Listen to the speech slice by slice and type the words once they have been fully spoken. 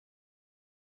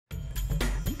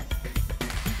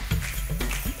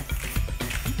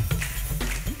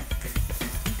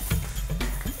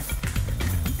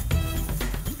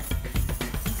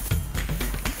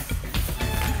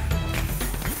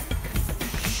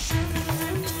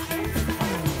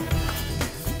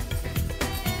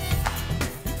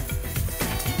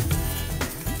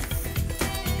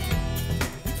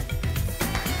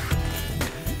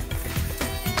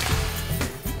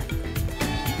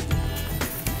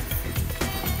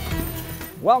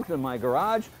Welcome to my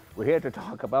garage. We're here to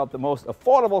talk about the most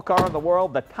affordable car in the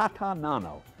world, the Tata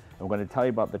Nano. And we're going to tell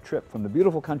you about the trip from the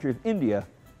beautiful country of India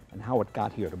and how it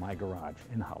got here to my garage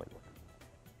in Hollywood.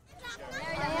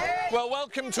 Well,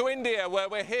 welcome to India, where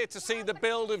we're here to see the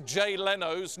build of Jay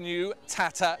Leno's new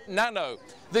Tata Nano.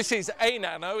 This is a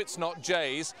Nano, it's not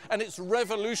Jay's, and it's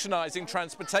revolutionizing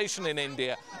transportation in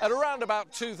India. At around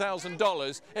about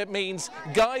 $2,000, it means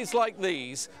guys like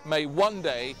these may one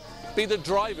day be the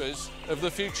drivers of the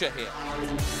future here.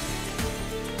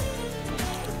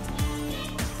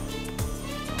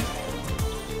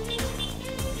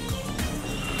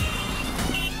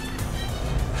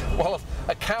 Well,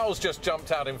 a cow's just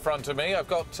jumped out in front of me. I've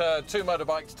got two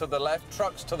motorbikes to the left,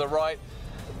 trucks to the right.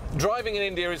 Driving in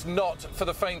India is not for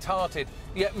the faint-hearted,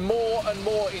 yet more and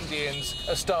more Indians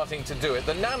are starting to do it.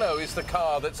 The Nano is the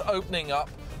car that's opening up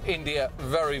India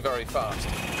very, very fast.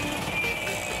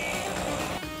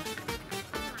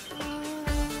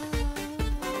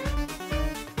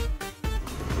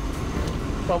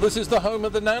 Well, this is the home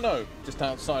of the Nano, just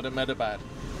outside of Ahmedabad.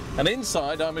 And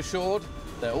inside, I'm assured,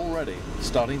 they're already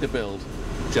starting to build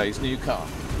Jay's new car.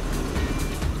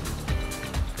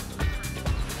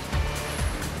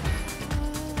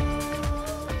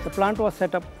 The plant was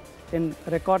set up in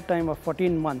a record time of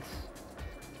 14 months.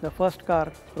 The first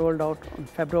car rolled out on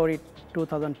February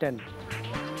 2010.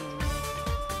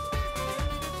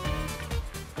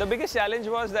 The biggest challenge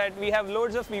was that we have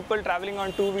loads of people traveling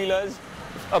on two-wheelers,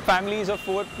 families of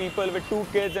 4 people with 2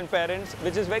 kids and parents,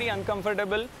 which is very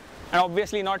uncomfortable and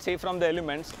obviously not safe from the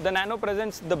elements. The Nano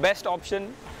presents the best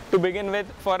option to begin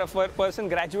with for a person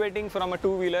graduating from a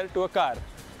two-wheeler to a car.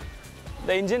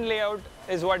 The engine layout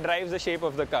is what drives the shape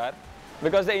of the car.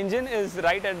 Because the engine is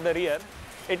right at the rear,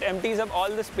 it empties up all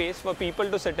the space for people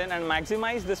to sit in and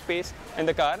maximize the space in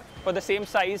the car for the same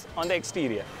size on the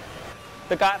exterior.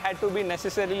 The car had to be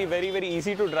necessarily very, very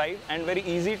easy to drive and very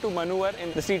easy to maneuver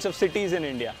in the streets of cities in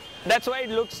India. That's why it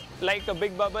looks like a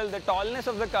big bubble. The tallness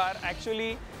of the car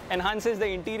actually enhances the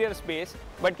interior space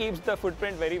but keeps the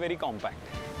footprint very, very compact.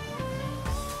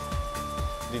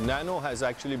 The Nano has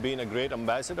actually been a great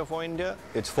ambassador for India.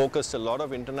 It's focused a lot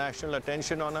of international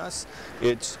attention on us.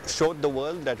 It's showed the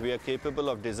world that we are capable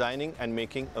of designing and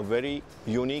making a very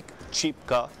unique, cheap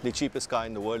car, the cheapest car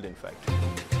in the world, in fact.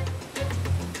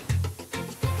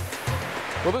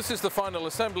 Well, this is the final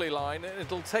assembly line.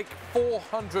 It'll take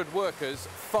 400 workers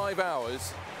 5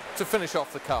 hours to finish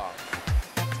off the car.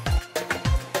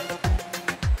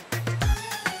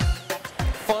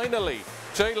 Finally,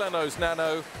 Jay Leno's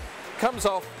Nano comes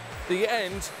off the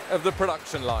end of the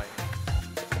production line.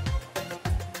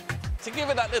 To give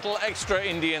it that little extra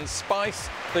Indian spice,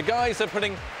 the guys are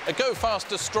putting a Go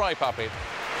Faster stripe up it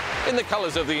in the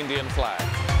colours of the Indian flag.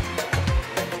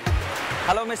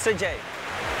 Hello, Mr. Jay.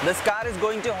 This car is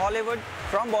going to Hollywood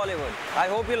from Bollywood. I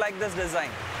hope you like this design.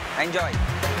 Enjoy.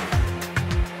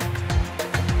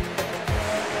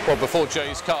 Well, before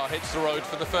Jay's car hits the road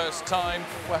for the first time,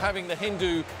 we're having the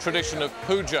Hindu tradition of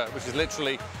puja, which is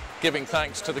literally giving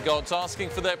thanks to the gods, asking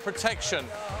for their protection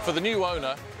for the new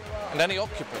owner and any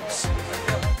occupants.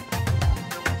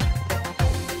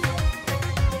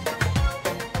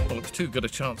 Well, it was too good a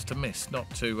chance to miss not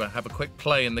to have a quick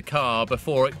play in the car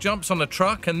before it jumps on a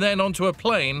truck and then onto a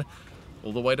plane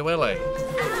all the way to LA.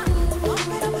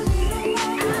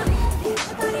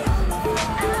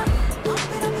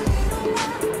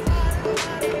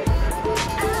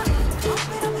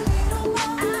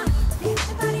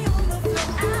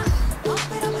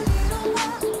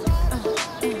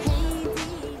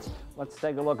 Let's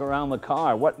take a look around the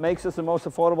car. What makes this the most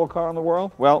affordable car in the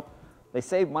world? Well, they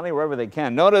save money wherever they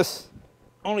can. Notice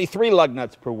only 3 lug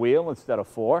nuts per wheel instead of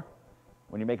 4.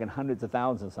 When you're making hundreds of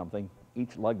thousands of something,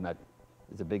 each lug nut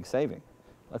is a big saving.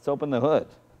 Let's open the hood.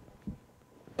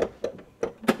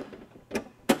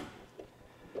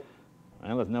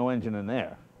 Well, there's no engine in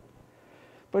there.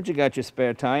 But you got your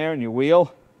spare tire and your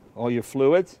wheel, all your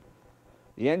fluids.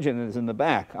 The engine is in the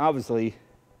back. Obviously,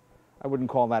 I wouldn't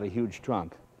call that a huge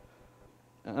trunk.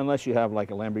 Unless you have like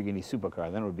a Lamborghini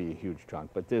supercar, then it would be a huge trunk.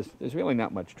 But there's really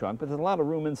not much trunk, but there's a lot of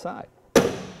room inside.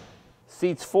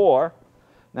 Seats 4.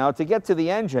 Now to get to the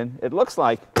engine, it looks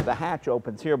like the hatch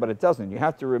opens here, but it doesn't. You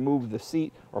have to remove the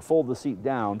seat or fold the seat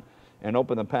down and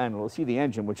open the panel. You'll see the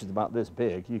engine, which is about this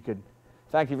big. You could,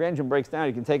 in fact, if your engine breaks down,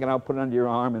 you can take it out, put it under your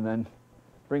arm, and then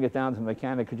bring it down to the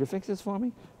mechanic. Could you fix this for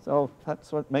me? So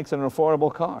that's what makes it an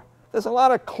affordable car. There's a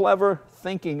lot of clever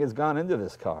thinking has gone into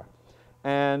this car.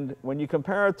 And when you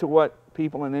compare it to what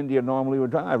people in India normally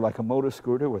would drive, like a motor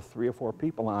scooter with 3 or 4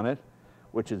 people on it,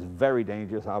 which is very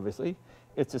dangerous, obviously,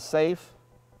 it's a safe,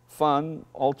 fun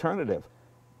alternative.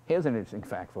 Here's an interesting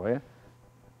fact for you.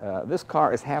 This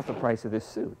car is half the price of this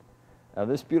suit.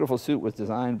 This beautiful suit was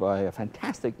designed by a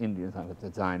fantastic Indian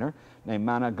designer named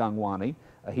Mana Gangwani.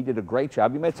 He did a great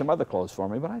job. He made some other clothes for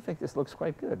me, but I think this looks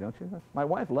quite good, don't you? My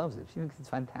wife loves it. She thinks it's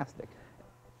fantastic.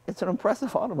 It's an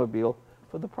impressive automobile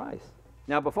for the price.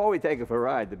 Now, before we take it for a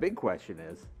ride, the big question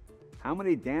is, how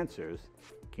many dancers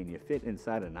can you fit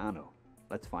inside a Nano?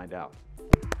 Let's find out.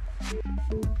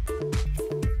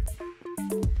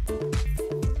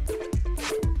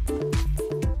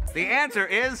 The answer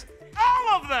is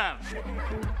all of them!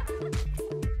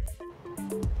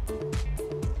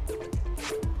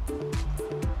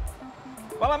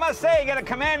 Well, I must say, you get a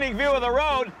commanding view of the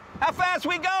road. How fast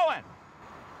we going?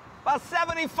 About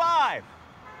 75,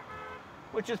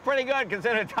 which is pretty good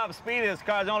considering the top speed of this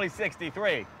car is only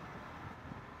 63.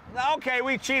 Okay,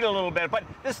 we cheat a little bit, but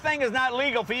this thing is not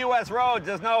legal for U.S. roads.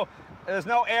 There's no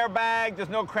airbag, there's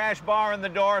no crash bar in the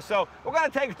door, so we're going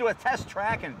to take it to a test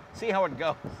track and see how it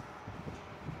goes.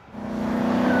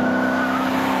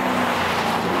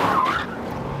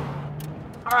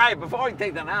 All right, before we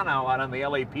take the Nano out on the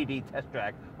LAPD test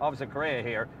track, Officer Correa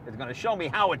here is going to show me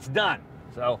how it's done.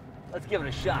 So let's give it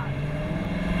a shot.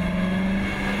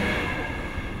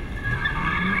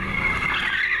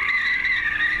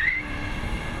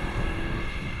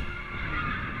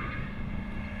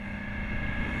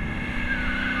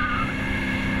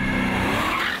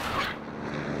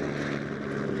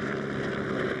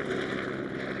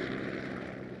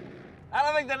 I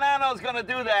don't think the Nano's going to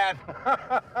do that.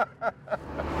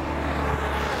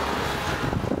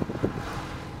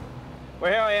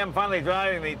 Well, here I am finally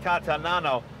driving the Tata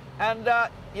Nano, and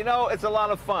you know, it's a lot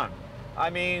of fun.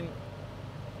 I mean,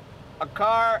 a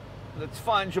car that's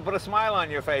fun should put a smile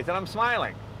on your face, and I'm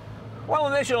smiling. Well,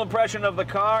 initial impression of the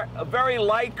car, a very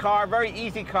light car, very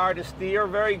easy car to steer,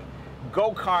 very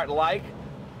go-kart-like.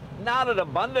 Not an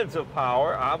abundance of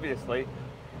power, obviously.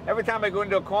 Every time I go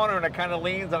into a corner and it kind of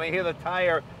leans and I hear the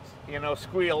tire, you know,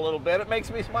 squeal a little bit, it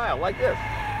makes me smile, like this.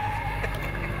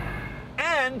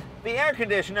 And the air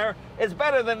conditioner is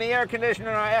better than the air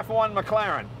conditioner in our F1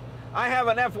 McLaren. I have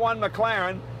an F1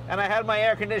 McLaren, and I had my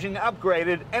air conditioning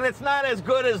upgraded, and it's not as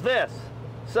good as this.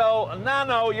 So,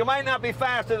 Nano, you might not be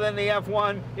faster than the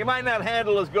F1, you might not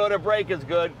handle as good or brake as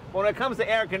good, but when it comes to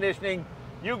air conditioning,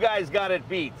 you guys got it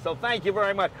beat. So thank you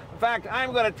very much. In fact,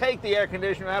 I'm going to take the air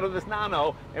conditioner out of this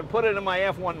Nano and put it in my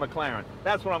F1 McLaren.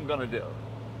 That's what I'm going to do.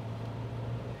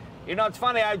 You know, it's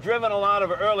funny, I've driven a lot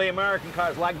of early American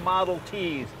cars like Model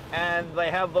Ts, and they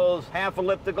have those half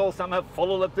elliptical, some have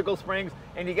full elliptical springs,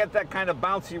 and you get that kind of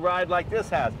bouncy ride like this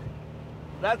has.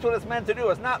 That's what it's meant to do.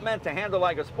 It's not meant to handle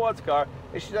like a sports car.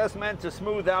 It's just meant to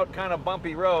smooth out kind of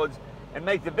bumpy roads and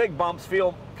make the big bumps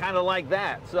feel kind of like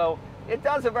that. So it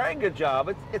does a very good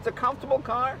job. It's a comfortable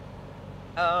car.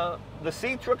 The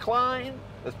seats recline.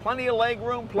 There's plenty of leg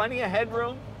room, plenty of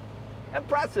headroom.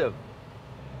 Impressive.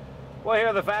 Well, here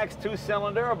are the facts.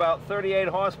 2-cylinder, about 38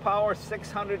 horsepower,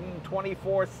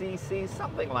 624 cc,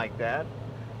 something like that.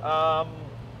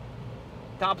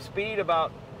 Top speed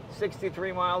about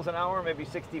 63 miles an hour, maybe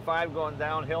 65 going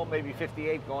downhill, maybe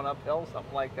 58 going uphill,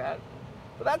 something like that.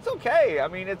 But that's okay. I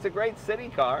mean, it's a great city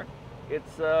car.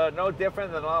 It's no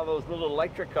different than all those little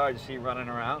electric cars you see running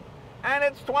around. And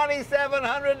it's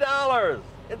 $2,700.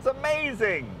 It's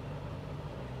amazing.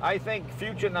 I think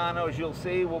future Nanos you'll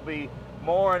see will be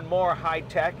more and more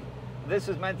high-tech. This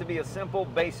is meant to be a simple,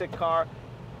 basic car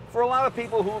for a lot of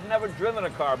people who have never driven a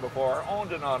car before or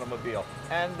owned an automobile.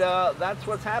 And that's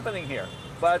what's happening here.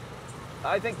 But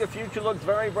I think the future looks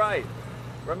very bright.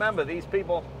 Remember, these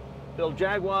people build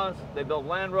Jaguars, they build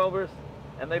Land Rovers,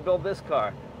 and they build this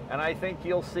car. And I think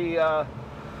you'll see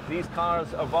these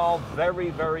cars evolve very,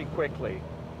 very quickly.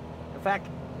 In fact,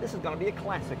 this is going to be a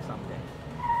classic someday.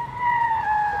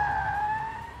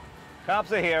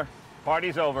 Cops are here.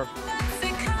 Party's over.